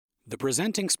The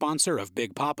presenting sponsor of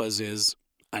Big Papa's is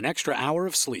an extra hour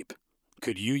of sleep.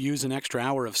 Could you use an extra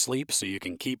hour of sleep so you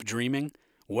can keep dreaming?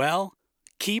 Well,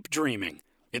 keep dreaming.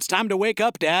 It's time to wake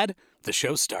up, Dad. The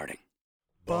show's starting.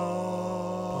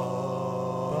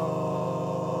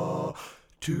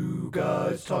 Two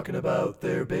guys talking about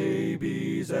their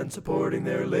babies and supporting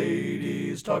their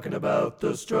ladies, talking about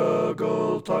the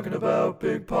struggle, talking about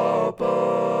Big Papas.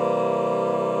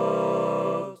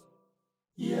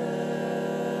 Yeah.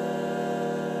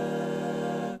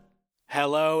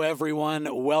 Hello, everyone.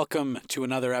 Welcome to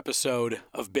another episode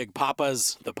of Big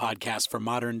Papas, the podcast for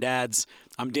modern dads.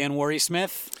 I'm Dan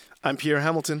Worry-Smith. I'm Pierre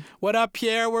Hamilton. What up,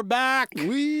 Pierre? We're back.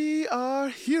 We are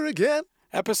here again.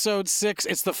 Episode 6.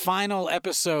 It's the final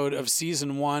episode of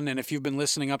Season 1. And if you've been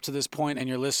listening up to this point and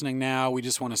you're listening now, we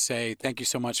just want to say thank you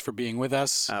so much for being with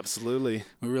us. Absolutely.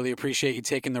 We really appreciate you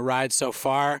taking the ride so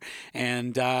far.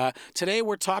 And today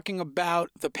we're talking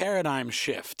about the paradigm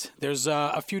shift. There's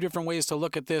a few different ways to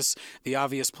look at this. The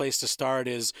obvious place to start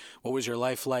is, what was your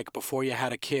life like before you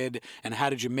had a kid? And how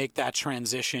did you make that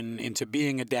transition into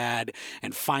being a dad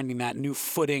and finding that new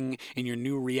footing in your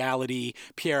new reality?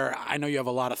 Pierre, I know you have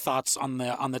a lot of thoughts on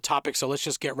the topic, so let's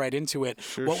just get right into it.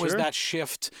 What was that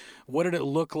shift? What did it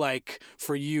look like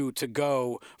for you to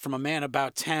go from a man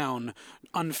about town,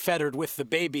 unfettered with the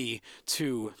baby,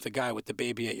 to the guy with the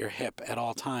baby at your hip at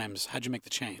all times? How'd you make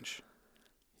the change?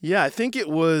 Yeah, I think it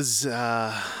was,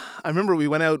 I remember we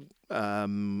went out,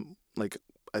 it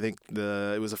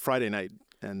was a Friday night,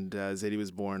 and Zadie was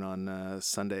born on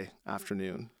Sunday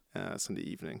afternoon, Sunday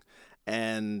evening.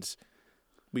 And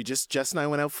Jess and I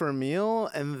went out for a meal,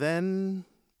 and then,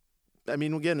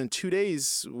 again, in 2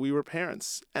 days, we were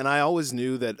parents. And I always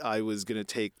knew that I was going to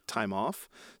take time off.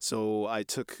 So I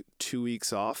took 2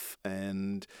 weeks off,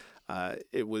 and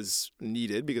it was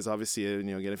needed because obviously,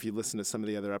 again, if you listen to some of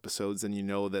the other episodes, then you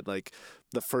know that, like,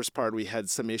 the first part we had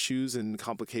some issues and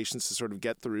complications to sort of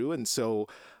get through. And so,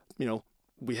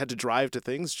 we had to drive to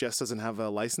things. Jess doesn't have a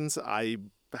license. I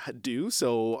do,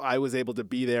 so I was able to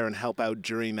be there and help out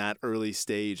during that early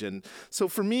stage. And so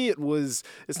for me,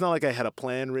 it's not like I had a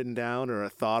plan written down or a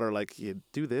thought or like, you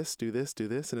do this,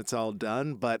 and it's all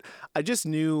done. But I just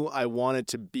knew I wanted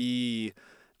to be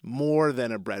more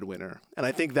than a breadwinner. And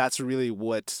I think that's really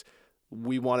what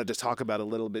we wanted to talk about a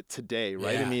little bit today,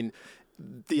 right? Yeah.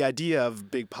 The idea of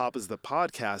Big Papa's the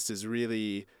podcast is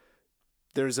really,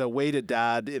 there's a way to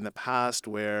dad in the past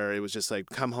where it was just like,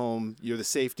 come home, you're the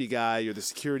safety guy, you're the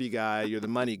security guy, you're the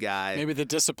money guy. Maybe the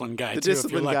discipline guy, the too.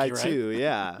 discipline if you're lucky, guy right? too,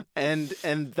 yeah. And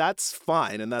that's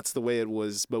fine, and that's the way it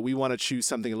was. But we want to choose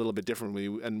something a little bit different,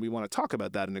 and we want to talk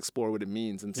about that and explore what it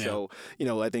means. And so,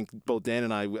 I think both Dan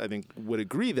and I would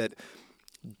agree that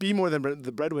be more than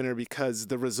the breadwinner because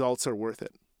the results are worth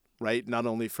it, right? Not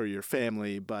only for your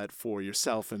family, but for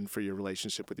yourself and for your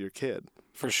relationship with your kid.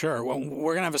 For sure. Well,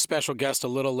 we're going to have a special guest a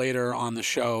little later on the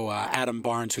show, Adam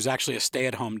Barnes, who's actually a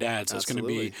stay-at-home dad. So It's going to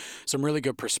be some really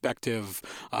good perspective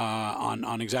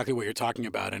on exactly what you're talking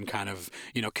about and kind of,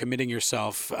 committing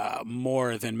yourself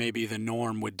more than maybe the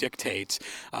norm would dictate,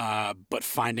 but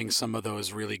finding some of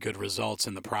those really good results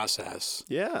in the process.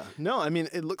 Yeah. No,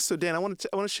 it looks so. Dan, I want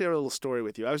to share a little story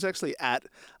with you. I was actually at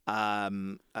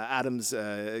Adam's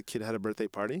kid had a birthday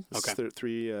party. Okay.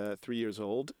 3 years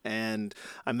old, and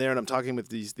I'm there and I'm talking with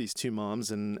these two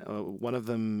moms, and one of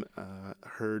them,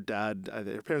 her dad,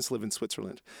 her parents live in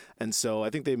Switzerland, and so I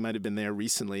think they might have been there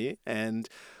recently. And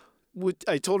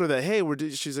I told her that, hey,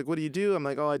 she's like, what do you do? I'm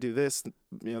like, oh, I do this.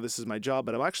 This is my job,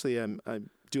 but I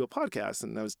do a podcast.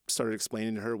 And I started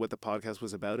explaining to her what the podcast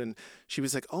was about, and she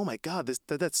was like, oh my God,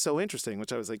 that's so interesting.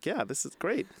 Which I was like, yeah, this is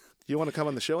great. You want to come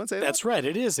on the show and say that? That's right.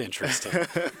 It is interesting.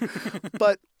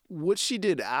 But what she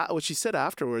said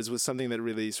afterwards was something that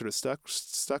really sort of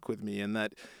stuck with me, and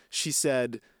that she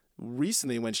said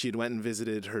recently when she went and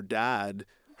visited her dad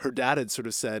had sort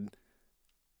of said,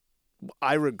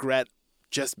 I regret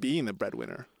just being the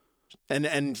breadwinner.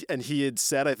 And he had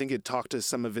said, I think he'd talked to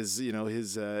some of his,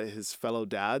 his fellow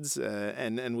dads,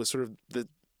 and was sort of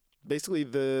basically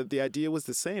the idea was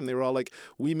the same. They were all like,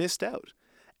 we missed out.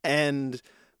 And,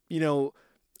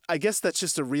 I guess that's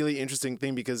just a really interesting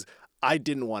thing because I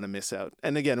didn't want to miss out.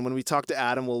 And again, when we talk to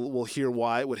Adam, we'll hear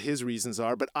what his reasons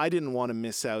are, but I didn't want to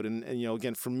miss out. And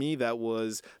again, for me, that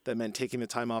meant taking the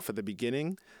time off at the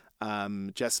beginning.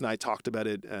 Jess and I talked about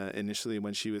it initially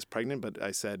when she was pregnant, but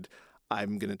I said,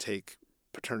 I'm going to take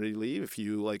paternity leave.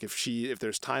 If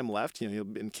there's time left,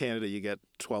 in Canada, you get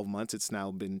 12 months. It's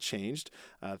now been changed.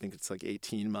 I think it's like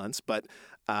 18 months, but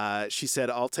she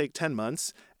said, I'll take 10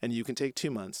 months and you can take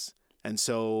 2 months. And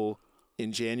so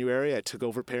in January, I took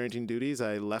over parenting duties.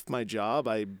 I left my job.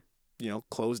 I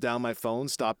close down my phone,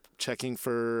 stop checking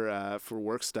for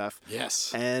work stuff.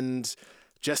 Yes. And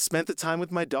just spent the time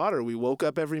with my daughter. We woke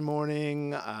up every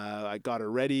morning. I got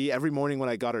her ready. Every morning when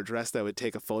I got her dressed, I would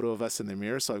take a photo of us in the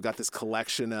mirror. So I've got this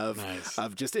collection of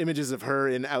just images of her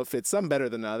in outfits, some better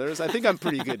than others. I think I'm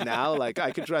pretty good now. Like, I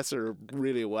could dress her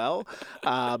really well.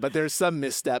 But there's some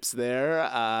missteps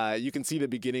there. You can see the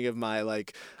beginning of my,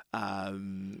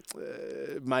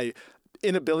 my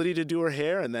inability to do her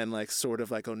hair, and then sort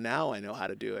of oh, now I know how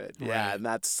to do it. Right. Yeah, and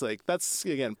that's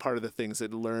again part of the things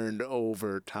that learned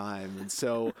over time. And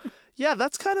so yeah,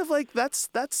 that's kind of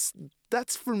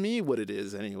that's for me what it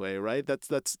is anyway, right?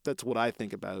 That's what I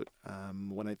think about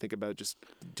when I think about just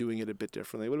doing it a bit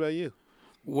differently. What about you?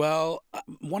 Well,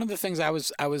 one of the things I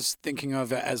was thinking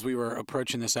of as we were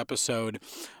approaching this episode,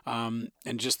 and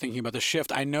just thinking about the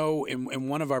shift, I know in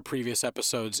one of our previous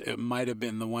episodes, it might have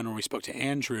been the one where we spoke to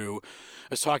Andrew,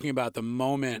 I was talking about the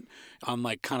moment on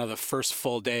kind of the first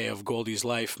full day of Goldie's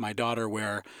life, my daughter,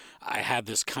 where I had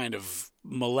this kind of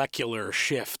molecular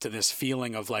shift to this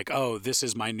feeling of oh, this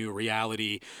is my new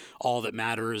reality. All that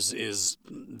matters is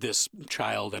this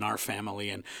child and our family.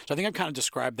 And so I think I've kind of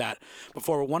described that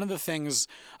before. One of the things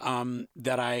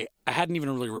that I hadn't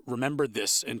even really remembered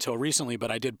this until recently,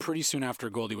 but I did pretty soon after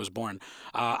Goldie was born.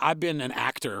 I've been an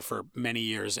actor for many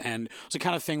years, and it's the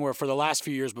kind of thing where for the last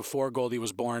few years before Goldie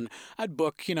was born, I'd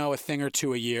book, a thing or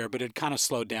two a year, but it kind of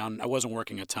slowed down. I wasn't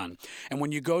working a ton. And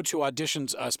when you go to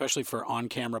auditions, especially for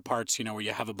on-camera parts, where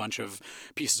you have a bunch of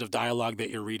pieces of dialogue that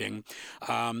you're reading,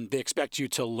 they expect you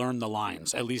to learn the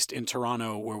lines, at least in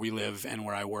Toronto where we live and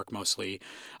where I work mostly.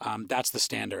 That's the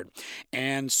standard.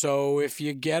 And so if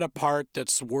you get a part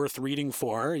that's worth reading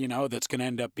for, that's going to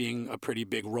end up being a pretty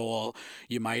big role,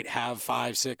 you might have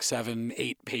 5, 6, 7,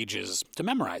 8 pages to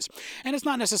memorize. And it's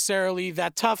not necessarily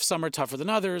that tough. Some are tougher than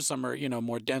others. Some are,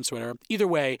 more dense, whatever. Either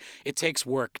way, it takes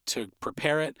work to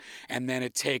prepare it. And then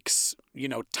it takes,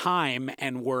 time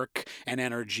and work and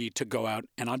energy to go out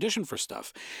and audition for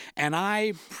stuff. And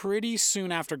I pretty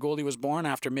soon after Goldie was born,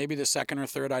 after maybe the second or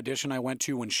third audition I went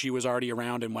to when she was already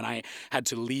around and when I had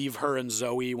to leave her and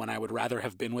Zoe when I would rather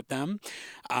have been with them,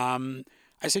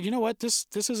 I said, you know what, this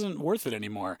isn't worth it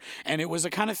anymore. And it was the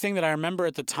kind of thing that I remember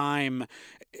at the time,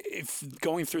 if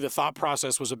going through the thought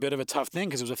process was a bit of a tough thing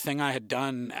because it was a thing I had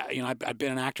done. I'd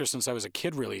been an actor since I was a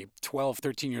kid, really, 12,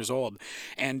 13 years old.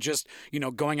 And just,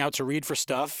 going out to read for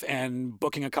stuff and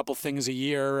booking a couple things a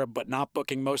year, but not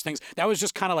booking most things. That was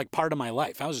just kind of part of my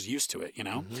life. I was used to it,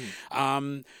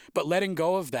 Mm-hmm. But letting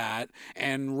go of that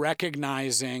and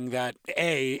recognizing that,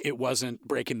 A, it wasn't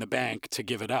breaking the bank to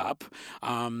give it up,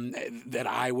 that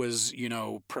I was,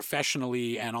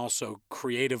 professionally and also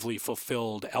creatively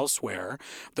fulfilled elsewhere.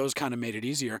 Those kind of made it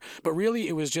easier. But really,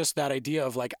 it was just that idea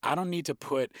of I don't need to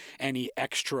put any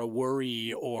extra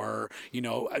worry or,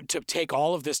 to take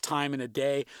all of this time in a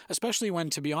day, especially when,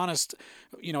 to be honest,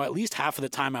 at least half of the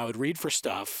time I would read for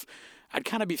stuff, I'd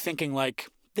kind of be thinking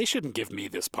they shouldn't give me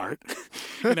this part.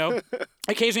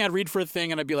 Occasionally I'd read for a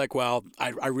thing and I'd be like, well,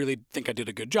 I really think I did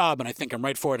a good job and I think I'm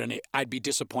right for it, and I'd be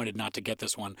disappointed not to get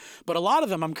this one. But a lot of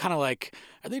them I'm kind of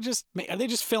are they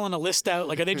just filling a list out?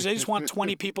 They just want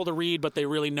 20 people to read, but they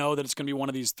really know that it's going to be one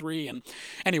of these 3. And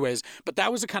anyways, but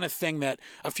that was the kind of thing that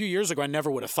a few years ago I never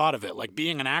would have thought of it.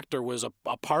 Being an actor was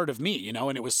a part of me,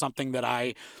 and it was something that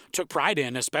I took pride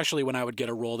in, especially when I would get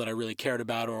a role that I really cared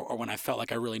about or when I felt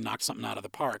like I really knocked something out of the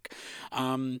park.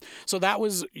 So that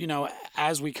was,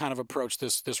 as we kind of approached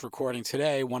this recording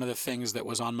today, one of the things that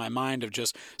was on my mind of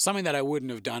just something that I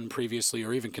wouldn't have done previously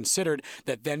or even considered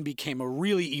that then became a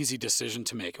really easy decision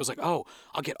to make. It was oh,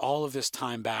 I'll get all of this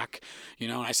time back,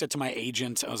 and I said to my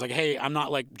agent, I was like, hey, I'm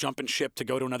not jumping ship to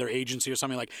go to another agency or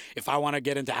something. If I want to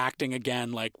get into acting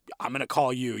again, I'm going to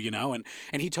call you,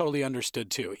 and he totally understood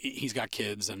too. He's got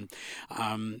kids. And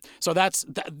so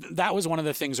that was one of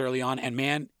the things early on. And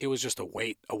man, it was just a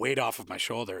weight off of my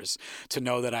shoulders to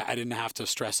know that I didn't have to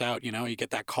stress out. You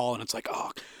get that call and it's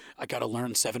oh, I got to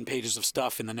learn 7 pages of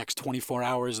stuff in the next 24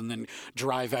 hours and then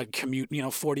drive out, commute,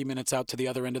 40 minutes out to the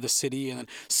other end of the city and then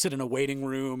sit in a waiting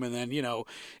room and then,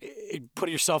 put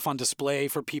yourself on display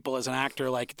for people as an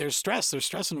actor. There's stress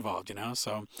involved,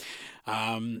 So,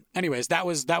 anyways, that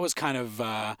was kind of,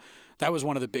 that was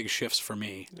one of the big shifts for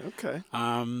me. Okay.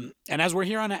 And as we're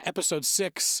here on episode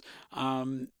 6,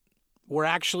 we're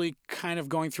actually kind of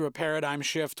going through a paradigm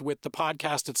shift with the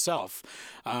podcast itself.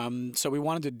 So we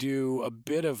wanted to do a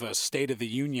bit of a State of the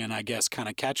Union, I guess, kind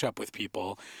of catch up with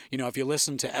people. You know, if you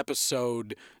listen to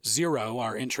episode 0,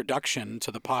 our introduction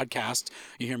to the podcast,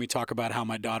 you hear me talk about how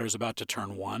my daughter's about to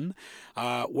turn 1.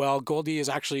 Well, Goldie is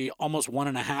actually almost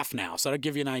 1.5 now. So that'll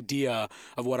give you an idea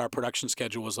of what our production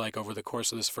schedule was like over the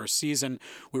course of this first season.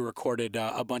 We recorded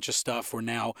a bunch of stuff. We're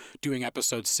now doing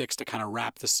episode 6 to kind of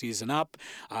wrap the season up.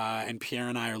 And Pierre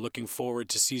and I are looking forward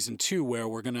to season 2, where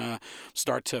we're going to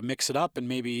start to mix it up and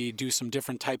maybe do some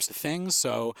different types of things.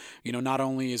 So, you know, not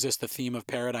only is this the theme of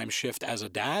paradigm shift as a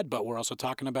dad, but we're also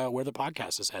talking about where the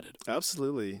podcast is headed.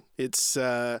 Absolutely. It's,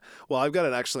 well, I've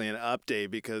got actually an update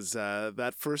because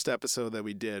that first episode that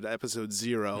we did, episode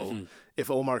 0, if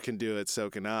Omar can do it, so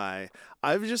can I.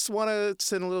 I just want to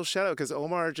send a little shout out because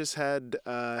Omar just had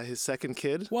his second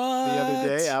kid the other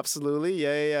day. Absolutely.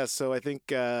 Yeah. So I think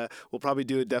we'll probably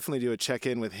definitely do a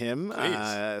check-in with him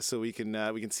so we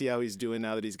can see how he's doing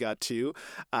now that he's got 2.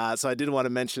 So I did want to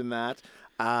mention that.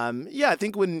 I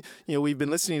think when, we've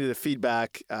been listening to the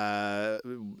feedback,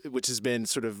 which has been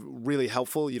sort of really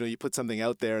helpful. You put something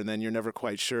out there and then you're never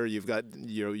quite sure. You've got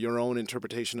your own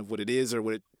interpretation of what it is or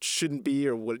what it shouldn't be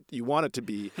or what you want it to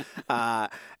be.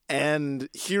 And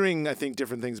hearing, I think,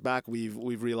 different things back,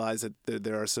 we've realized that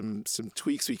there are some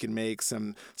tweaks we can make,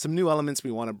 some new elements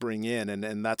we want to bring in,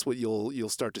 and that's what you'll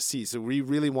start to see. So we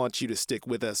really want you to stick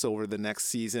with us over the next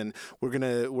season. We're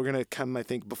gonna come, I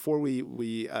think, before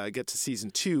we get to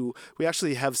season 2, we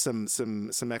actually have some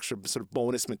extra sort of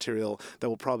bonus material that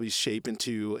will probably shape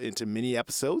into mini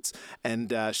episodes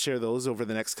and share those over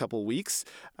the next couple of weeks.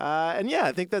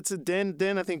 I think that's it.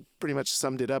 Dan, I think pretty much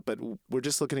summed it up. But we're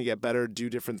just looking to get better, do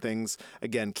different things.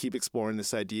 Again, keep exploring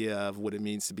this idea of what it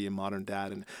means to be a modern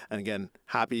dad. And again,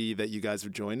 happy that you guys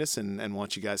have joined us and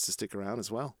want you guys to stick around as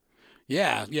well.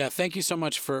 Yeah. Thank you so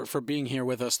much for being here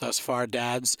with us thus far,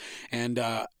 dads. And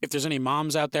if there's any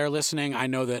moms out there listening, I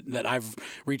know that I've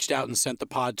reached out and sent the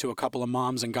pod to a couple of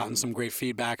moms and gotten some great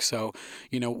feedback. So,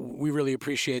 we really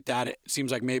appreciate that. It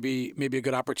seems like maybe a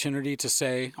good opportunity to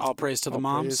say all praise to the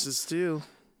moms. Praise is due.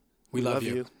 We love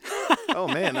you. Oh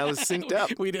man, that was synced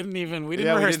up. We didn't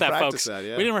rehearse that, folks. That,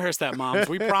 yeah. We didn't rehearse that, moms.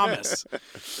 We promise.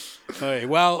 All right.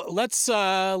 Well, let's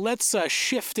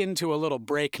shift into a little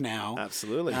break now.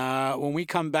 Absolutely. When we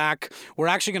come back, we're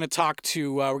actually going to talk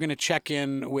to. We're going to check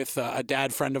in with a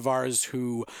dad friend of ours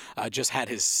who just had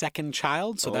his second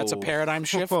child. So that's a paradigm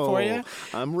shift for you.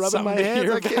 I'm rubbing my hands.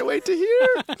 I can't wait to hear.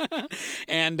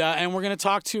 And we're going to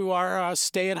talk to our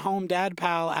stay-at-home dad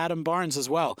pal Adam Barnes as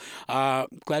well.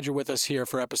 Glad you're with us here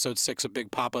for episode 6 of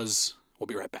Big Papas. We'll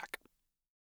be right back.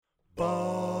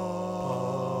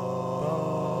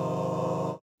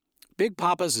 Big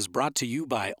Papas is brought to you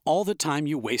by all the time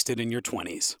you wasted in your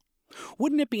 20s.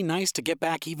 Wouldn't it be nice to get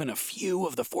back even a few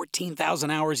of the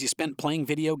 14,000 hours you spent playing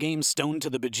video games stoned to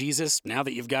the bejesus now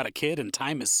that you've got a kid and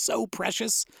time is so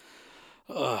precious?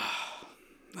 Ugh,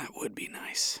 that would be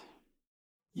nice.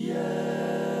 Yeah.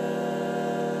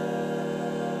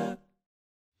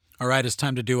 All right, it's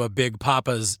time to do a Big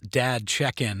Papa's dad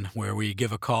check-in where we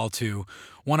give a call to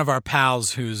one of our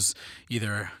pals who's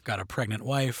either got a pregnant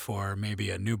wife or maybe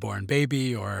a newborn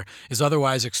baby or is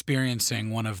otherwise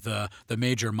experiencing one of the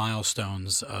major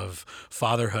milestones of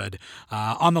fatherhood.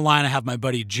 On the line, I have my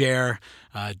buddy Jer.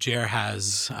 Jer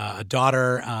has a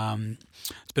daughter.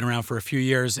 It's been around for a few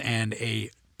years and a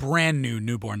brand new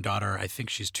newborn daughter. I think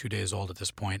she's 2 days old at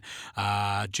this point.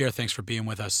 Jer, thanks for being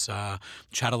with us.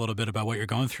 Chat a little bit about what you're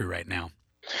going through right now.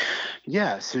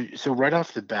 Yeah, so right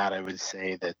off the bat, I would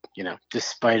say that,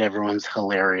 despite everyone's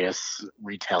hilarious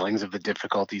retellings of the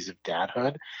difficulties of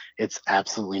dadhood, it's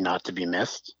absolutely not to be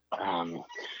missed.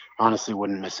 Honestly,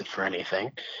 wouldn't miss it for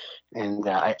anything. And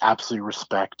I absolutely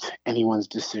respect anyone's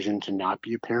decision to not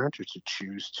be a parent or to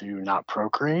choose to not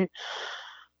procreate.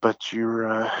 But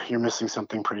you're missing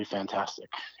something pretty fantastic,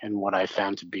 and what I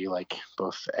found to be like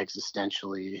both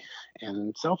existentially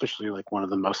and selfishly like one of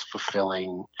the most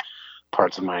fulfilling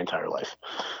parts of my entire life.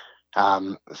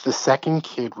 The second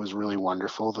kid was really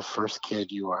wonderful. The first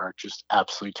kid, you are just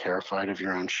absolutely terrified of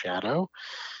your own shadow,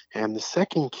 and the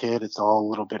second kid, it's all a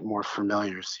little bit more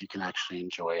familiar, so you can actually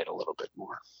enjoy it a little bit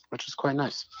more, which is quite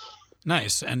nice.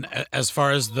 Nice. And as far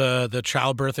as the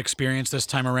childbirth experience this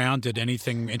time around, did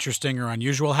anything interesting or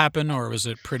unusual happen, or was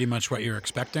it pretty much what you were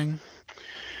expecting?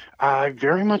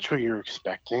 Very much what you're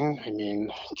expecting. I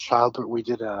mean, childbirth, we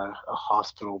did a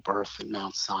hospital birth at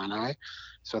Mount Sinai,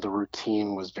 so the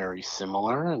routine was very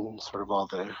similar and sort of all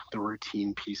the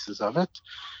routine pieces of it.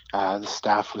 The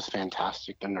staff was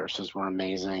fantastic. The nurses were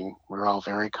amazing. We were all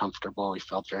very comfortable. We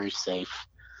felt very safe.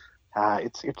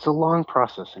 It's a long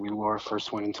process. I mean, Laura first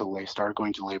started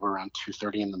going to labor around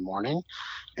 2:30 in the morning,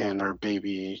 and our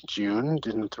baby June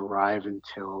didn't arrive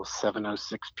until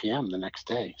 7:06 p.m. the next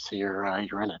day. So you're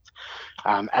in it.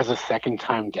 As a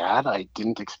second-time dad, I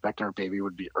didn't expect our baby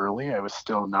would be early. I was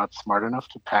still not smart enough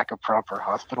to pack a proper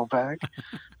hospital bag.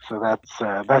 So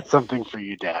that's something for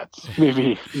you dads.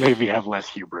 Maybe have less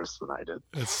hubris than I did.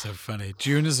 That's so funny.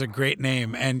 June is a great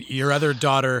name. And your other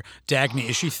daughter, Dagny,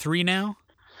 is she 3 now?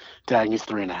 Dagny's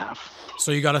 3.5.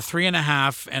 So you got a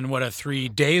 3.5 and what, a 3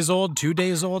 days old, 2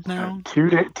 days old now? 2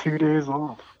 days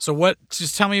old. So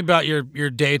just tell me about your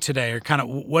day today, or kind of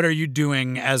what are you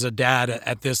doing as a dad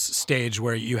at this stage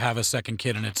where you have a second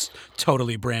kid and it's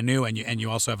totally brand new, and you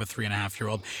also have a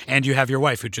 3.5-year-old, and you have your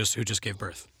wife who just gave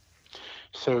birth.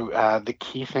 So the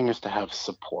key thing is to have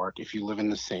support. If you live in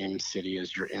the same city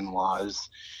as your in-laws,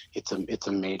 it's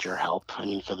a major help. I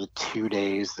mean, for the 2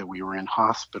 days that we were in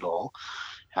hospital,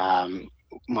 um,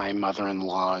 my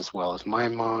mother-in-law, as well as my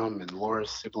mom and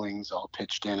Laura's siblings, all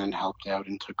pitched in and helped out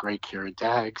and took great care of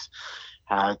Dags.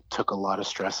 Took a lot of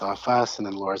stress off us, and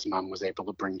then Laura's mom was able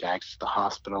to bring Dags to the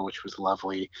hospital, which was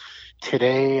lovely.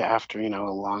 Today, after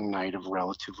a long night of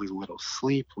relatively little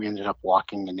sleep, we ended up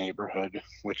walking the neighborhood,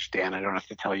 which, Dan, I don't have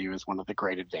to tell you, is one of the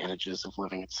great advantages of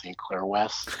living at St. Clair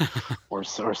West or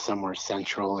somewhere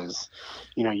central. Is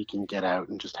you can get out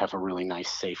and just have a really nice,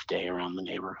 safe day around the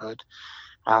neighborhood.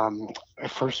 At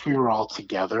first we were all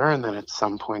together, and then at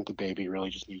some point the baby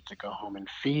really just needed to go home and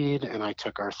feed, and I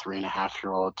took our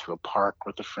 3.5-year-old to a park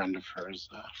with a friends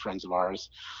of ours,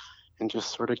 and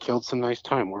just sort of killed some nice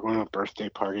time. We're going to a birthday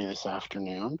party this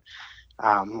afternoon.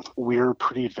 We're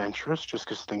pretty adventurous just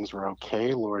because things were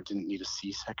okay. Laura didn't need a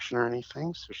C-section or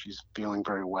anything, so she's feeling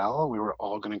very well. We were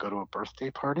all going to go to a birthday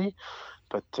party,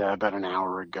 but about an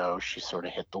hour ago, she sort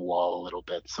of hit the wall a little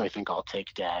bit. So I think I'll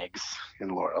take Dags,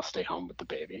 and Laura will stay home with the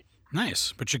baby.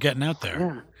 Nice, but you're getting out there.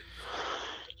 Yeah.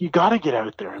 You got to get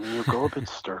out there. I mean, you'll go a bit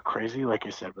stir crazy. Like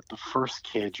I said, with the first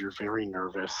kid, you're very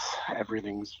nervous.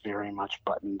 Everything's very much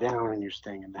buttoned down and you're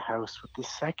staying in the house. With the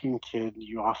second kid,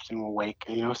 you often will wake,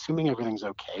 assuming everything's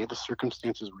okay, the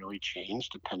circumstances really change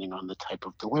depending on the type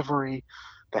of delivery,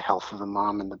 the health of the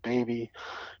mom and the baby.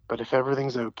 But if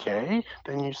everything's okay,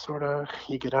 then you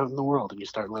get out in the world and you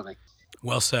start living.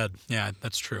 Well said. Yeah,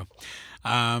 that's true.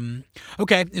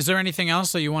 Okay. Is there anything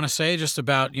else that you want to say just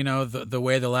about, the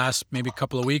way the last maybe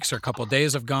couple of weeks or couple of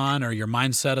days have gone, or your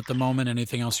mindset at the moment?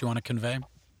 Anything else you want to convey?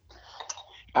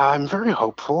 I'm very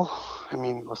hopeful. I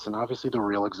mean, listen, obviously the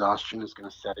real exhaustion is going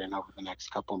to set in over the next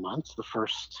couple of months. The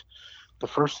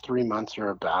first 3 months are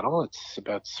a battle. It's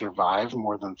about survive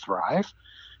more than thrive.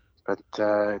 But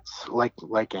it's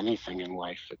like anything in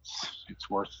life. It's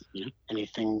worth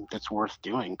anything that's worth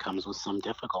doing comes with some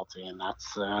difficulty, and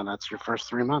that's your first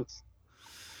 3 months.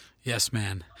 Yes,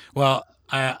 man. Well,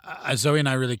 Zoe and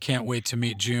I really can't wait to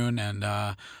meet June, and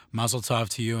Mazel Tov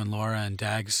to you and Laura and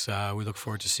Dags. We look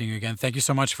forward to seeing you again. Thank you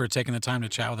so much for taking the time to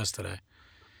chat with us today.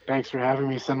 Thanks for having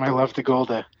me. Send my love to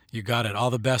Golda. You got it.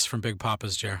 All the best from Big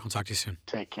Papa's, Jer. We'll talk to you soon.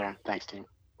 Take care. Thanks, team.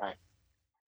 Bye.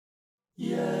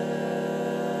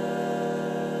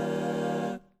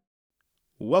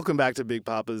 Welcome back to Big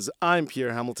Papa's. I'm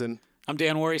Pierre Hamilton. I'm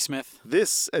Dan Worry-Smith.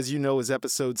 This, as you know, is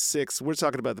episode 6. We're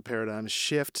talking about the paradigm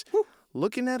shift,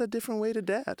 looking at a different way to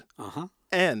dad. Uh-huh.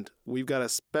 And we've got a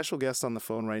special guest on the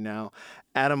phone right now.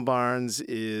 Adam Barnes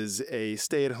is a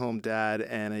stay-at-home dad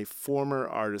and a former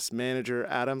artist manager.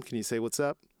 Adam, can you say what's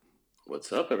up?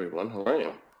 What's up, everyone? How are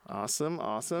you?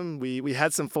 Awesome. We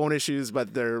had some phone issues,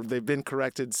 but they've been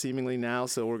corrected seemingly now,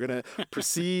 so we're going to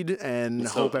proceed and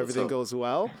hope everything goes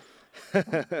well.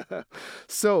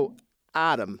 So,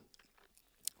 Adam,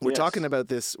 we're talking about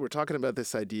this. We're talking about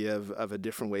this idea of a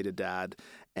different way to dad,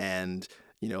 and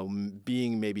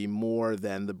being maybe more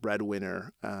than the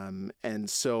breadwinner. And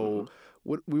so,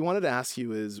 what we wanted to ask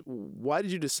you is, why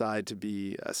did you decide to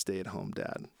be a stay-at-home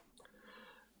dad?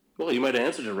 Well, you might have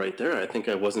answered it right there. I think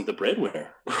I wasn't the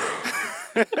breadwinner.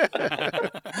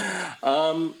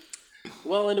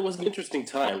 Well, and it was an interesting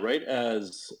time, right?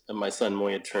 As my son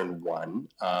Moya turned 1,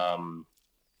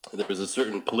 there was a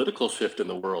certain political shift in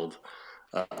the world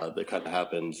that kind of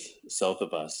happened south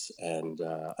of us. And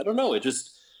I don't know,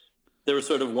 there was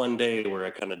sort of one day where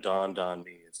it kind of dawned on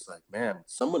me. It's like, man,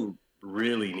 someone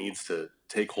really needs to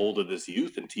take hold of this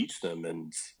youth and teach them.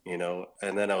 And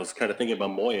then I was kind of thinking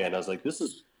about Moya, and I was like, this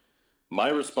is my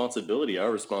responsibility,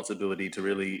 our responsibility to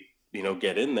really,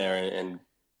 get in there and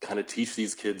kind of teach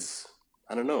these kids.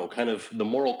 I don't know, kind of the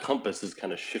moral compass has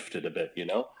kind of shifted a bit,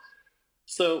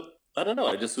 So I don't know.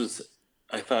 I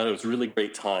thought it was a really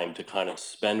great time to kind of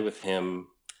spend with him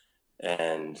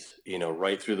And,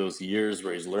 right through those years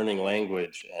where he's learning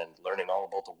language and learning all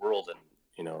about the world. And,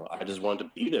 I just wanted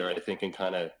to be there, I think, and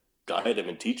kind of guide him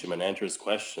and teach him and answer his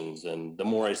questions. And the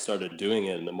more I started doing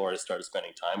it and the more I started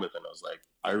spending time with him, I was like,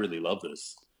 I really love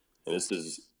this. And this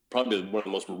is probably one of the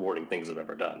most rewarding things I've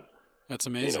ever done, That's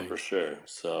amazing. for sure.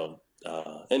 So,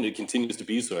 and it continues to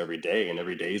be so every day, and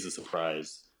every day is a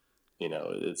surprise.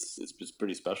 It's just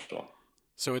pretty special.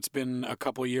 So it's been a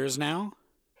couple years now?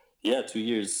 Yeah, 2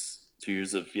 years. 2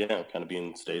 years of kind of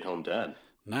being stay-at-home dad.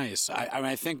 Nice.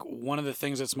 I think one of the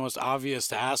things that's most obvious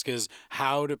to ask is,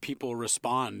 how do people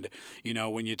respond,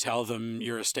 when you tell them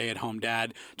you're a stay-at-home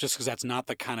dad, just because that's not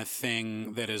the kind of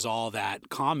thing that is all that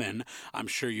common. I'm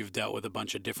sure you've dealt with a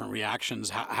bunch of different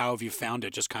reactions. How have you found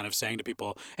it, just kind of saying to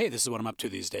people, hey, this is what I'm up to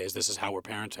these days. This is how we're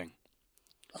parenting.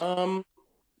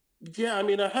 Yeah, I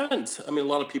mean, I haven't. I mean, a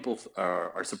lot of people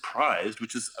are surprised,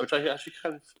 which I actually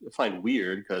kind of find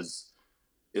weird, because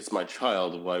it's my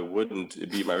child. Why wouldn't it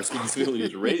be my responsibility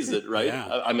to raise it, right?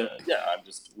 Yeah. I mean, yeah, I'm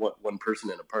just one person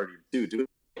in a party to do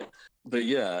it. But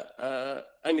yeah,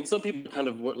 I mean, some people kind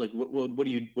of what do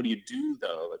you do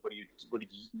though? Like, what do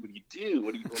you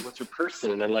do? What's your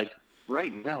person? And then, like,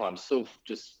 right now, I'm so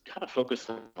just kind of focused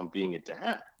on being a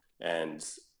dad, and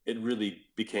it really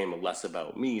became less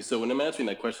about me. So when I'm answering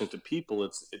that question to people,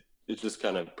 it just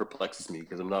kind of perplexes me,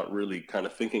 because I'm not really kind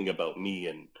of thinking about me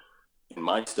and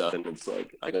my stuff. And it's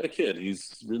like, I got a kid,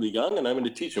 he's really young, and I'm going to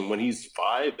teach him when he's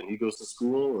 5 and he goes to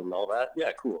school and all that.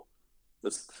 Yeah, cool.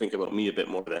 Let's think about me a bit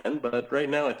more then. But right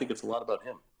now, I think it's a lot about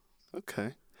him.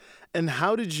 Okay. And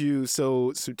how did you,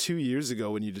 so 2 years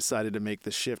ago when you decided to make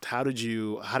the shift, how did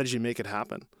you make it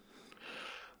happen?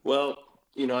 Well,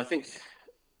 I think,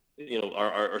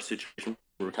 our situation,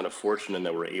 we're kind of fortunate in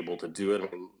that we're able to do it. I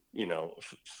mean,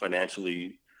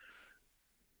 financially,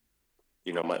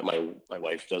 my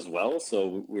wife does well,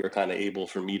 so we were kind of able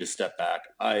for me to step back.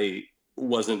 I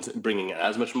wasn't bringing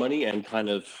as much money, and kind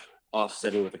of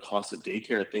offsetting with the cost of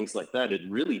daycare and things like that. It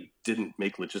really didn't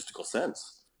make logistical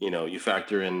sense. You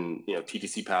factor in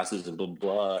TTC passes and blah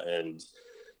blah, and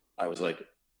I was like,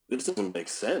 this doesn't make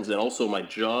sense. And also, my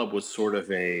job was sort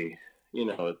of a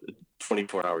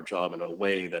 24-hour job, in a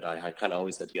way that I kind of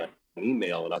always had to get an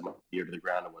email, and I'm ear to the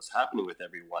ground on what's happening with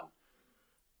everyone.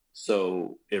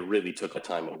 So it really took a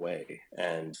time away,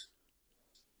 and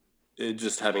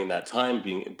just having that time,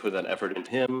 put that effort into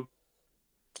him,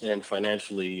 and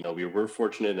financially, we were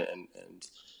fortunate,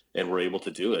 and we're able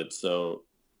to do it. So,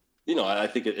 I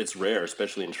think it's rare,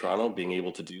 especially in Toronto, being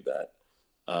able to do that.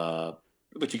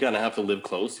 But you kind of have to live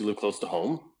close. You live close to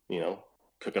home,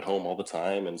 cook at home all the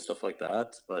time and stuff like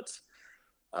that. But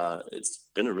it's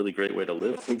been a really great way to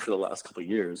live, I think, for the last couple of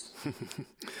years.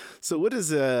 So what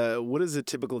is a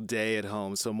typical day at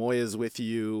home? So Moya's with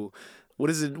you. What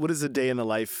does a day in the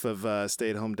life of a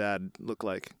stay-at-home dad look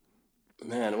like?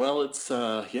 Man, well, it's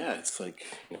like,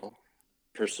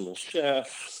 personal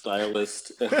chef,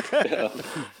 stylist,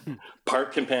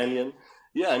 park companion.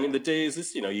 Yeah, I mean, the days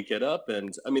is, you get up,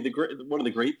 and I mean, one of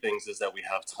the great things is that we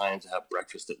have time to have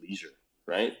breakfast at leisure,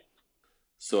 right?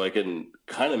 So I can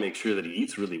kind of make sure that he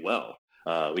eats really well.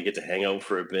 We get to hang out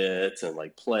for a bit and,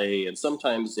 like, play. And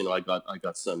sometimes, I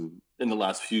got some, in the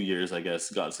last few years, I guess,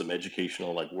 got some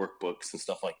educational, like, workbooks and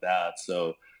stuff like that.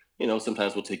 So,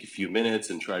 sometimes we'll take a few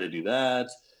minutes and try to do that.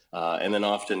 And then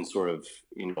often, sort of,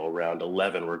 around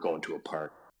 11, we're going to a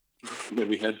park. Then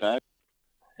we head back,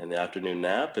 and the afternoon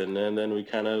nap, and then then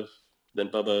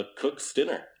Bubba cooks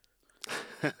dinner.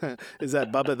 Is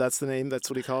that Bubba? That's the name? That's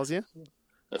what he calls you?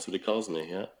 That's what he calls me,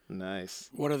 yeah. Nice.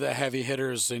 What are the heavy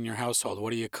hitters in your household?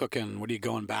 What are you cooking? What are you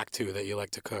going back to that you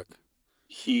like to cook?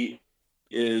 He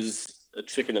is a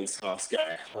chicken and sauce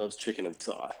guy. Loves chicken and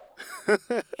sauce.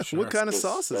 Sure. What kind of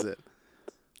sauce is it?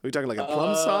 Are we talking like a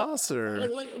plum sauce, or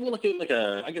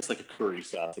I guess like a curry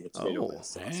sauce, like a tomato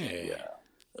sauce. Hey. Yeah,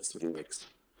 that's what he makes.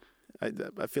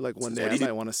 I feel like one day I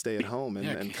might want to stay at home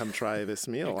and come try this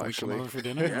meal. Can we Actually, come over for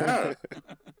dinner? Yeah.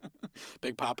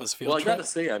 Big Papa's field Well, I trip. gotta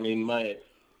say, I mean, my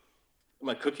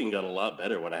cooking got a lot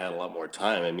better when I had a lot more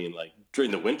time. I mean, like,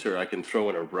 during the winter, I can throw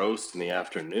in a roast in the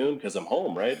afternoon because I'm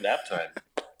home, right? Nap time.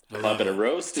 Pop in a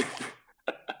roast.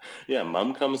 Yeah,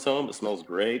 Mom comes home. It smells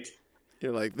great.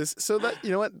 you're like this. So that,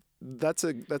 you know what? That's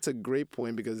a great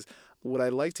point, because what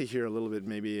I'd like to hear a little bit,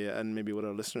 maybe what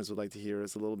our listeners would like to hear,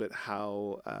 is a little bit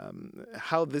how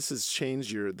this has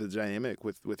changed the dynamic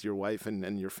with your wife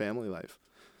and your family life.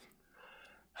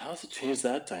 How's it changed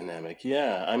that dynamic?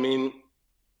 Yeah, I mean,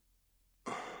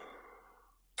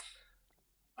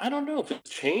 I don't know if it's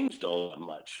changed all that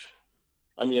much.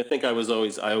 I mean, I think I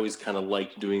always kind of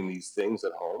liked doing these things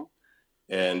at home,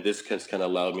 and this has kind of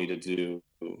allowed me to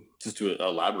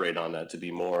elaborate on that, to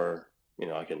be more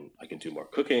I can do more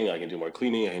cooking, I can do more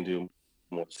cleaning, I can do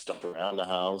more stuff around the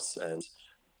house, and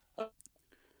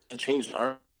it changed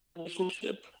our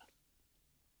relationship.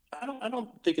 I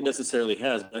don't think it necessarily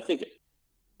has, but I think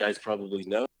guys probably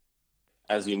know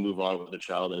as you move on with the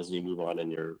child and as you move on in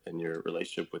your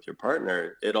relationship with your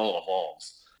partner, it all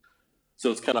evolves. So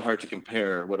it's kind of hard to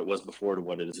compare what it was before to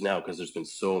what it is now because there's been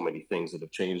so many things that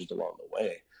have changed along the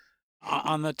way.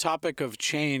 On the topic of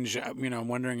change, I'm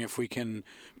wondering if we can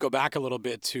go back a little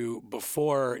bit to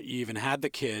before you even had the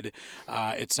kid.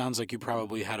 It sounds like you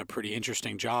probably had a pretty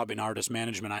interesting job in artist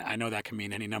management. I know that can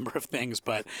mean any number of things,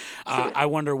 but Sure. I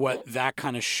wonder what that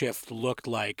kind of shift looked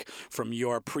like from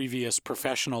your previous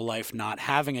professional life, not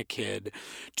having a kid,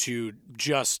 to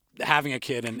just having a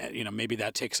kid. And, maybe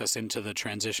that takes us into the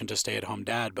transition to stay-at-home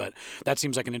dad, but that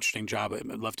seems like an interesting job. I'd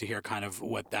love to hear kind of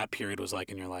what that period was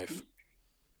like in your life.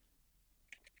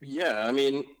 Yeah, I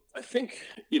mean, I think,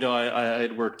 I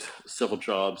had worked several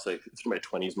jobs like through my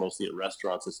 20s, mostly at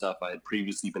restaurants and stuff. I had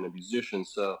previously been a musician,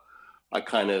 so I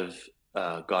kind of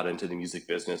got into the music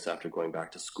business after going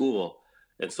back to school.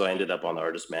 And so I ended up on the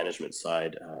artist management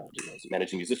side,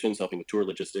 managing musicians, helping with tour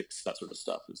logistics, that sort of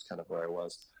stuff is kind of where I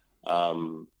was.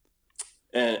 Um,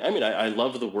 and I mean, I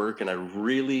love the work, and I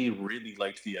really, really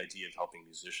liked the idea of helping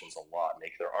musicians a lot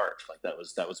make their art. Like that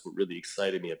was what really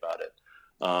excited me about it.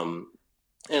 Um,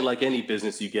 and like any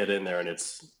business, you get in there and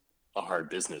it's a hard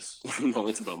business.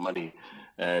 It's about money.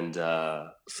 And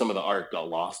some of the art got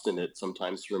lost in it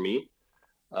sometimes for me.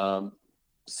 Um,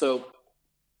 so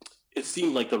it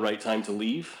seemed like the right time to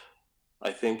leave,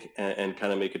 I think, and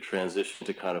kind of make a transition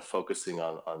to kind of focusing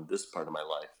on this part of my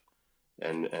life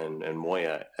and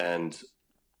Moya. And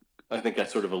I think I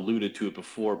sort of alluded to it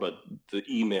before, but the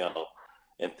email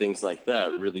and things like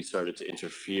that really started to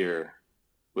interfere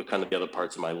with kind of the other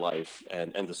parts of my life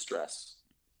and the stress.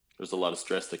 There's a lot of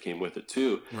stress that came with it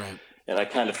too. Right. And I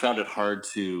kind of found it hard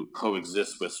to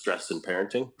coexist with stress and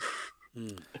parenting,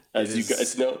 as you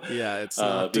guys know. Yeah,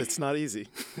 it's not easy.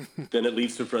 Then it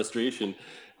leads to frustration.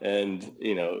 And,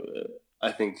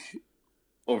 I think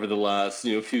over the last,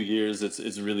 few years,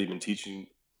 it's really been teaching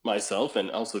myself and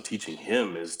also teaching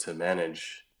him is to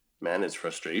manage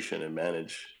frustration and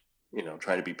manage,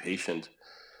 trying to be patient.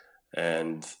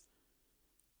 And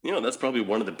that's probably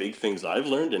one of the big things I've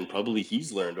learned, and probably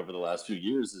he's learned over the last few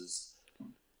years, is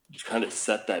just kind of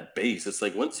set that base. It's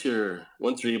like once you're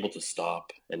able to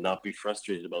stop and not be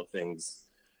frustrated about things,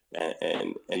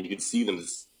 and you can see them,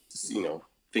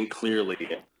 think clearly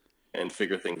and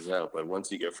figure things out. But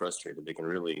once you get frustrated, they can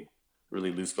really,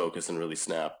 really lose focus and really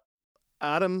snap.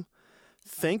 Adam,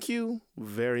 thank you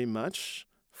very much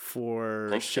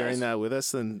for sharing that with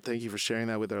us, and thank you for sharing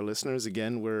that with our listeners.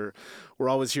 Again, we're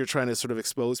always here trying to sort of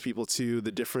expose people to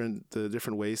the different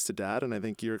ways to dad, and I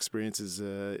think your experience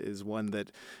is one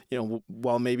that,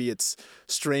 while maybe it's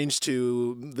strange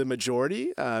to the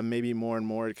majority, maybe more and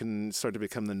more it can start to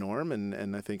become the norm.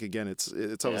 And I think again, it's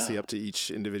obviously up to each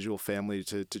individual family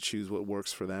to choose what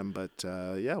works for them. But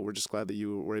we're just glad that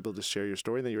you were able to share your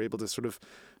story and that you're able to sort of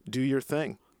do your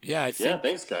thing. Yeah,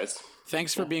 thanks, guys.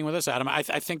 Thanks for being with us, Adam. I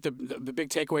think the big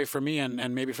takeaway for me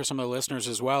and maybe for some of the listeners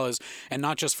as well is, and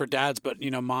not just for dads, but,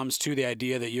 moms too, the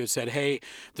idea that you had said, hey,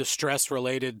 the stress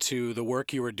related to the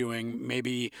work you were doing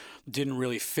maybe didn't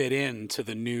really fit into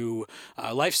the new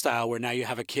lifestyle where now you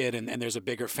have a kid and there's a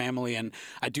bigger family. And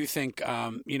I do think,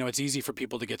 it's easy for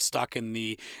people to get stuck in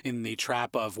the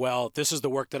trap of, well, this is the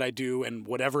work that I do and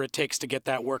whatever it takes to get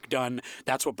that work done,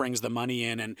 that's what brings the money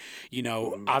in. And,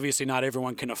 obviously not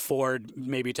everyone can afford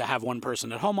maybe to have one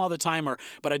person at home all the time,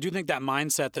 but I do think that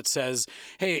mindset that says,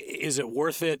 hey, is it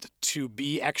worth it to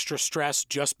be extra stressed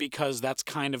just because that's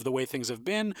kind of the way things have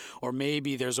been? Or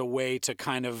maybe there's a way to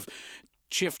kind of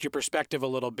shift your perspective a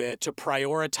little bit to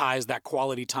prioritize that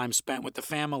quality time spent with the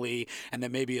family, and that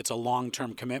maybe it's a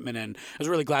long-term commitment. And I was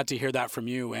really glad to hear that from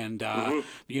you. And,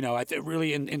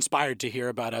 really inspired to hear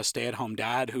about a stay-at-home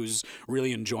dad who's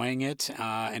really enjoying it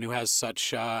and who has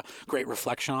such great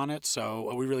reflection on it.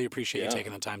 So we really appreciate you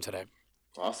taking the time today.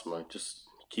 Awesome. I just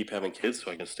keep having kids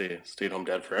so I can stay-at-home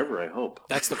dad forever, I hope.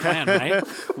 That's the plan, right?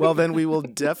 Well, then we will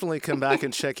definitely come back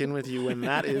and check in with you when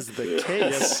that is the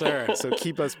case. Yes, sir. So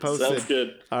keep us posted. Sounds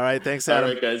good. All right. Thanks, Adam.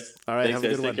 All right, guys. All right. Thanks, have a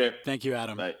guys. good one. Take care. Thank you,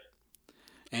 Adam. Bye.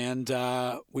 And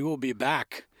we will be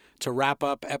back to wrap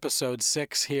up episode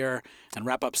 6 here and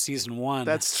wrap up season 1.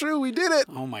 That's true. We did it.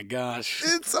 Oh my gosh.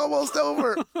 It's almost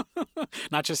over.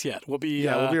 Not just yet. We'll be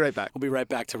right back. We'll be right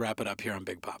back to wrap it up here on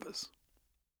Big Papas.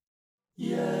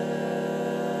 Yeah.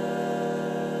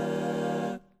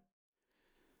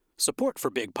 Support for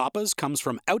Big Papas comes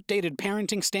from outdated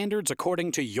parenting standards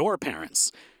according to your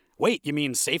parents. Wait, you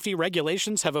mean safety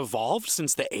regulations have evolved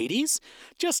since the 80s?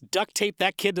 Just duct tape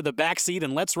that kid to the back seat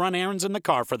and let's run errands in the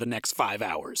car for the next 5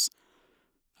 hours.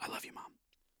 I love you, Mom.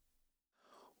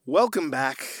 Welcome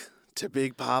back to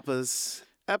Big Papa's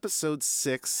episode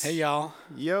 6. Hey, y'all.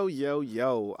 Yo, yo,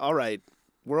 yo. All right.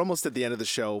 We're almost at the end of the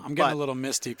show. I'm getting a little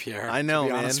misty, Pierre. I know, to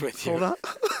be man. honest with you. Hold on.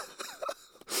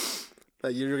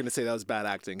 You were going to say that was bad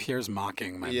acting. Pierre's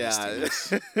mocking my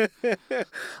mistiness.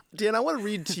 Dan, I want to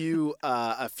read to you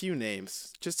a few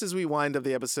names, just as we wind up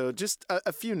the episode. Just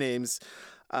a few names.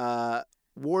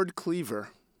 Ward Cleaver.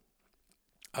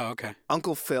 Oh, okay.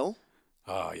 Uncle Phil.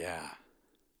 Oh, yeah.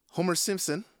 Homer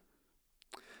Simpson.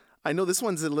 I know this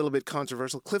one's a little bit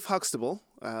controversial. Cliff Huxtable.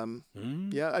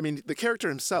 Yeah, I mean, the character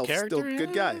himself, still a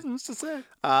good guy. What's to say?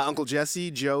 Uncle Jesse,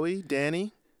 Joey,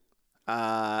 Danny,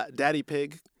 Daddy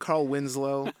Pig, Carl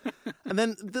Winslow. And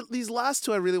then these last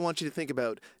two I really want you to think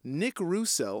about. Nick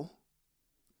Russo.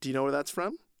 Do you know where that's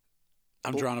from?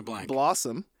 I'm drawing a blank.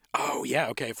 Blossom. Oh, yeah,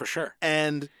 okay, for sure.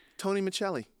 And Tony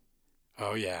Michelli,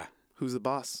 Oh, yeah. who's the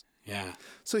boss. Yeah.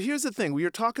 So here's the thing. We were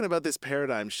talking about this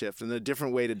paradigm shift and a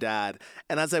different way to dad.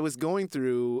 And as I was going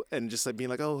through and just like being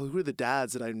like, oh, who are the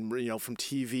dads that I'm, from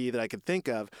TV that I could think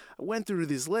of? I went through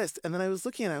this list and then I was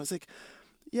looking and I was like,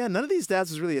 yeah, none of these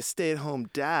dads was really a stay-at-home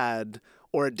dad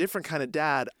or a different kind of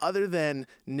dad other than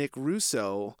Nick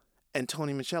Russo and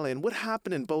Tony Michelli. And what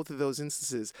happened in both of those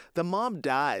instances? The mom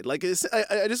died. Like,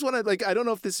 I just want to, I don't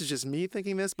know if this is just me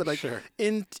thinking this, but Sure.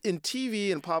 in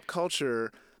TV and pop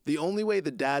culture, the only way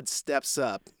the dad steps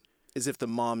up is if the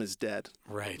mom is dead.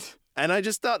 Right. And I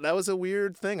just thought that was a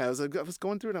weird thing. I was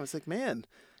going through it and I was like, man,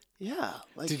 yeah.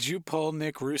 Like, Did you pull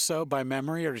Nick Russo by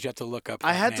memory, or did you have to look up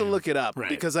I that had to name? look it up Right.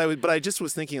 because but I just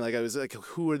was thinking I was like,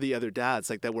 who are the other dads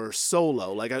that were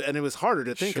solo? And it was harder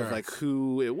to think Sure. of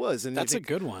who it was. And That's a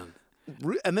good one.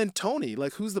 and then Tony,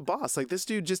 who's the boss? This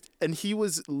dude and he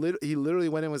was he literally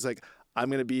went in and was like, I'm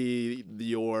gonna be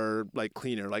your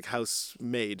cleaner,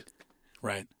 housemaid.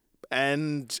 Right.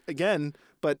 And again,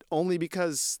 but only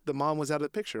because the mom was out of the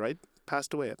picture, right?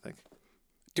 Passed away, I think.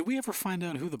 Did we ever find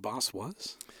out who the boss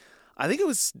was? I think it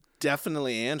was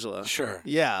definitely Angela. Sure.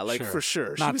 Yeah, Sure. for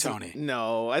sure. Not Tony.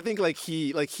 No, I think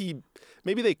he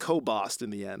maybe they co-bossed in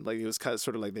the end. It was kind of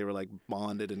sort of they were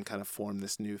bonded and kind of formed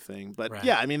this new thing. But Right.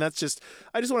 yeah, I mean I just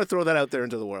want to throw that out there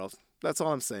into the world. That's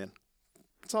all I'm saying.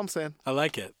 I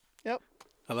like it. Yep.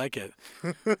 I like it.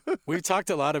 We've talked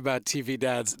a lot about TV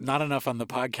dads, not enough on the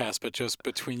podcast, but just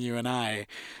between you and I,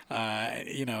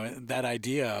 that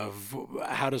idea of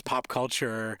how does pop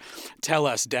culture tell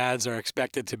us dads are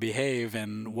expected to behave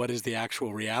and what is the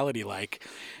actual reality like?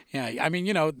 Yeah, I mean,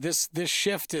 this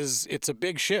shift it's a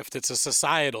big shift. It's a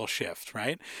societal shift,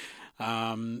 right?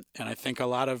 And I think a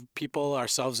lot of people,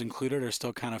 ourselves included, are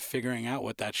still kind of figuring out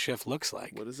what that shift looks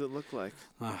like. What does it look like?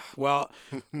 Well,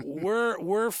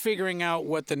 we're figuring out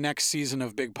what the next season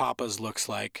of Big Papas looks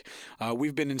like.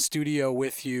 We've been in studio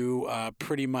with you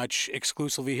pretty much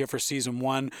exclusively here for season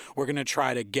 1. We're going to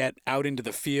try to get out into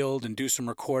the field and do some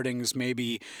recordings,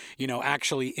 maybe,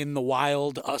 actually in the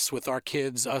wild, us with our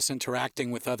kids, us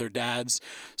interacting with other dads.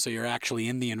 So you're actually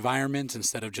in the environment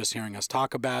instead of just hearing us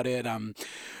talk about it.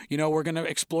 We're going to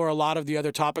explore a lot of the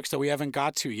other topics that we haven't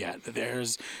got to yet.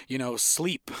 There's,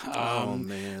 sleep,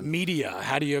 media.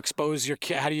 How do you expose your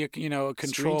kid? How do you,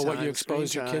 control what you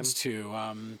expose your kids to?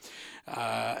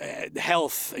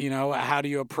 Health, how do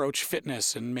you approach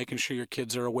fitness and making sure your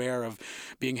kids are aware of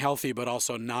being healthy, but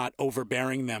also not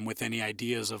overbearing them with any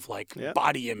ideas of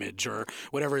body image or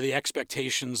whatever the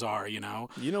expectations are,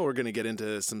 We're going to get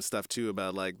into some stuff too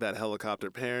about that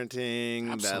helicopter parenting.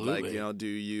 Absolutely. That do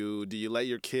you let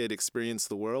your kid experience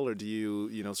the world, or do you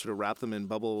sort of wrap them in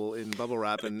bubble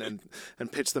wrap and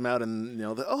pitch them out and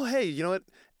oh hey, you know what?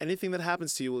 Anything that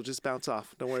happens to you will just bounce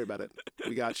off. Don't worry about it.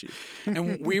 We got you.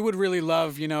 And we would really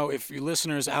love, if your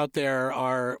listeners out there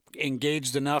are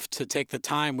engaged enough to take the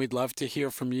time, we'd love to hear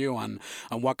from you on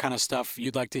what kind of stuff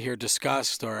you'd like to hear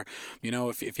discussed. Or,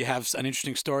 if you have an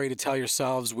interesting story to tell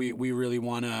yourselves, we really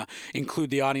want to include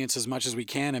the audience as much as we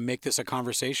can and make this a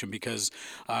conversation because,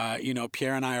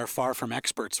 Pierre and I are far from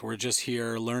experts. We're just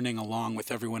here learning along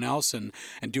with everyone else and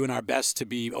doing our best to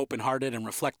be open-hearted and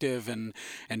reflective and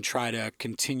try to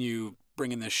continue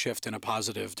bringing this shift in a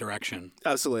positive direction.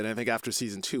 Absolutely. And I think after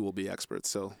season 2, we'll be experts.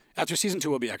 So After season 2,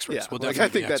 we'll be experts. Yeah, We'll like, definitely I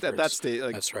think be that experts. that's the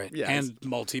like, That's right. Yeah, And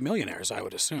multi-millionaires, I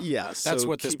would assume. yeah. That's so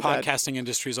what this keep that podcasting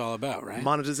industry is all about, right?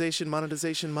 monetization. Got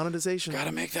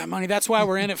to make that money. That's why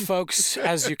we're in it, folks,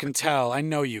 as you can tell. I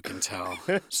know you can tell.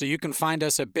 So you can find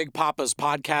us at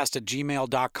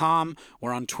bigpapaspodcast@gmail.com.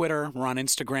 We're on Twitter. We're on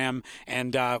Instagram.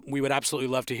 And we would absolutely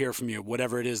love to hear from you,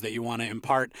 whatever it is that you want to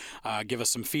impart. Give us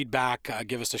some feedback.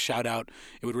 Give us a shout-out.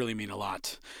 It would really mean a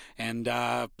lot. And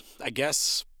I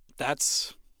guess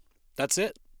that's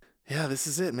it. Yeah, this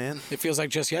is it, man. It feels like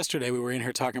just yesterday we were in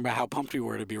here talking about how pumped we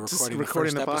were to be recording Just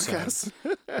recording the the first episode.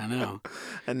 podcast. I know.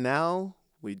 And now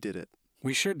we did it.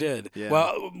 We sure did. Yeah.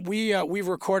 Well, we've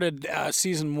recorded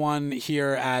season 1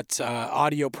 here at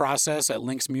Audio Process at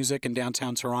Lynx Music in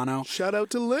downtown Toronto. Shout out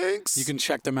to Lynx. You can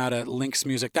check them out at Lynx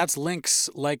Music. That's Lynx,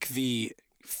 like the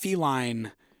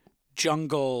feline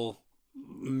jungle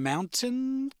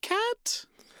mountain cat,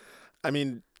 I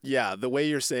mean, yeah, the way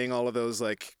you're saying all of those,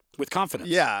 like, with confidence.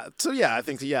 yeah. So yeah, I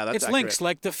think that's It's accurate. Lynx,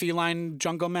 like the feline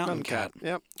jungle mountain cat.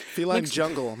 Yep. Feline Lynx-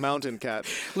 jungle mountain cat.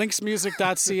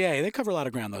 Lynxmusic.ca. They cover a lot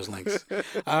of ground, those links.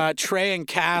 Trey and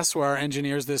Cass were our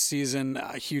engineers this season.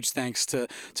 Huge thanks to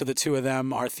the two of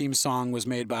them. Our theme song was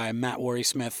made by Matt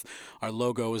Worry-Smith. Our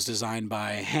logo was designed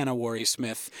by Hannah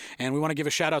Worry-Smith. And we want to give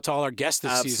a shout out to all our guests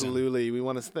this season. Absolutely. We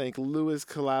want to thank Louis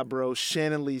Calabro,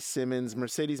 Shannon Lee Simmons,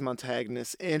 Mercedes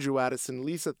Montagnis, Andrew Addison,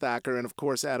 Lisa Thacker, and of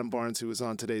course Adam Barnes, who was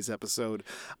on today's episode.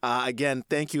 Again,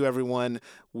 thank you, everyone.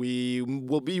 We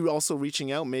will be also reaching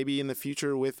out maybe in the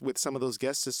future with some of those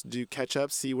guests just to do catch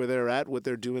up, see where they're at, what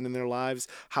they're doing in their lives,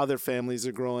 how their families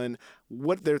are growing,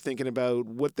 what they're thinking about,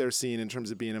 what they're seeing in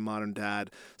terms of being a modern dad.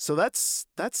 So that's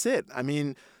it. I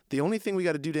mean, the only thing we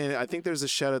got to do, Dan, I think there's a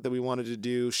shout out that we wanted to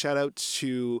do. Shout out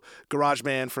to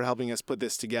GarageBand for helping us put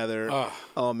this together.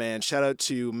 Oh man, shout out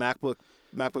to MacBook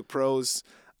Pros.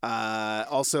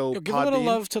 Also, Give a little Podbean.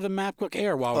 love to the MacBook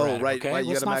Air while we're at it, right, okay? right. You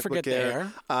Let's got a not MacBook forget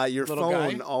Air. the Air. Your Little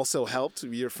phone guy. also helped.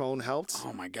 Your phone helped.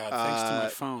 Oh my God! Thanks to my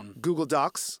phone. Google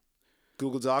Docs.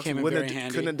 Came in Wouldn't very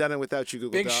handy. Couldn't have done it without you,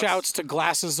 Google Big Docs. shouts to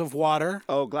glasses of water.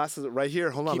 Oh, glasses right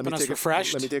here. Hold on. Keeping Let me us take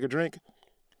refreshed. Let me take a drink.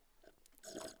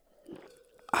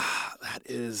 That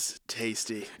is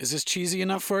tasty. Is this cheesy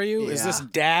enough for you? Is Yeah. this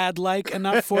dad-like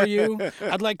enough for you?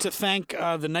 I'd like to thank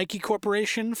the Nike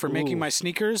Corporation for making Ooh. my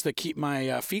sneakers that keep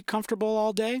my feet comfortable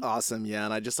all day. Awesome. Yeah,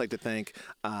 and I'd just like to thank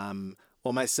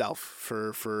myself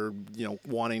for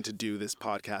wanting to do this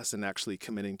podcast and actually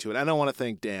committing to it. And I want to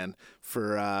thank Dan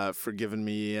for giving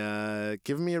me a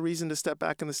reason to step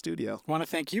back in the studio. I want to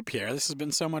thank you, Pierre. This has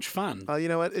been so much fun. You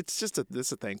know what? It's just this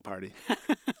is a thank party.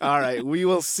 All right, we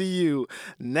will see you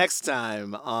next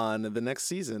time on the next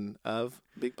season of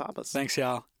Big Papas. Thanks,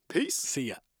 y'all. Peace. See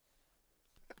ya.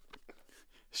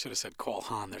 Should have said Cole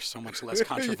Haan. They're so much less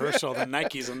controversial than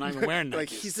Nikes. I'm not even wearing Nikes. Like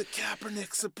he's a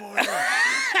Kaepernick supporter.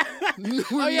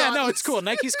 Oh, yeah, no, it's cool.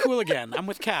 Nike's cool again. I'm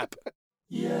with Cap.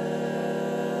 Yeah.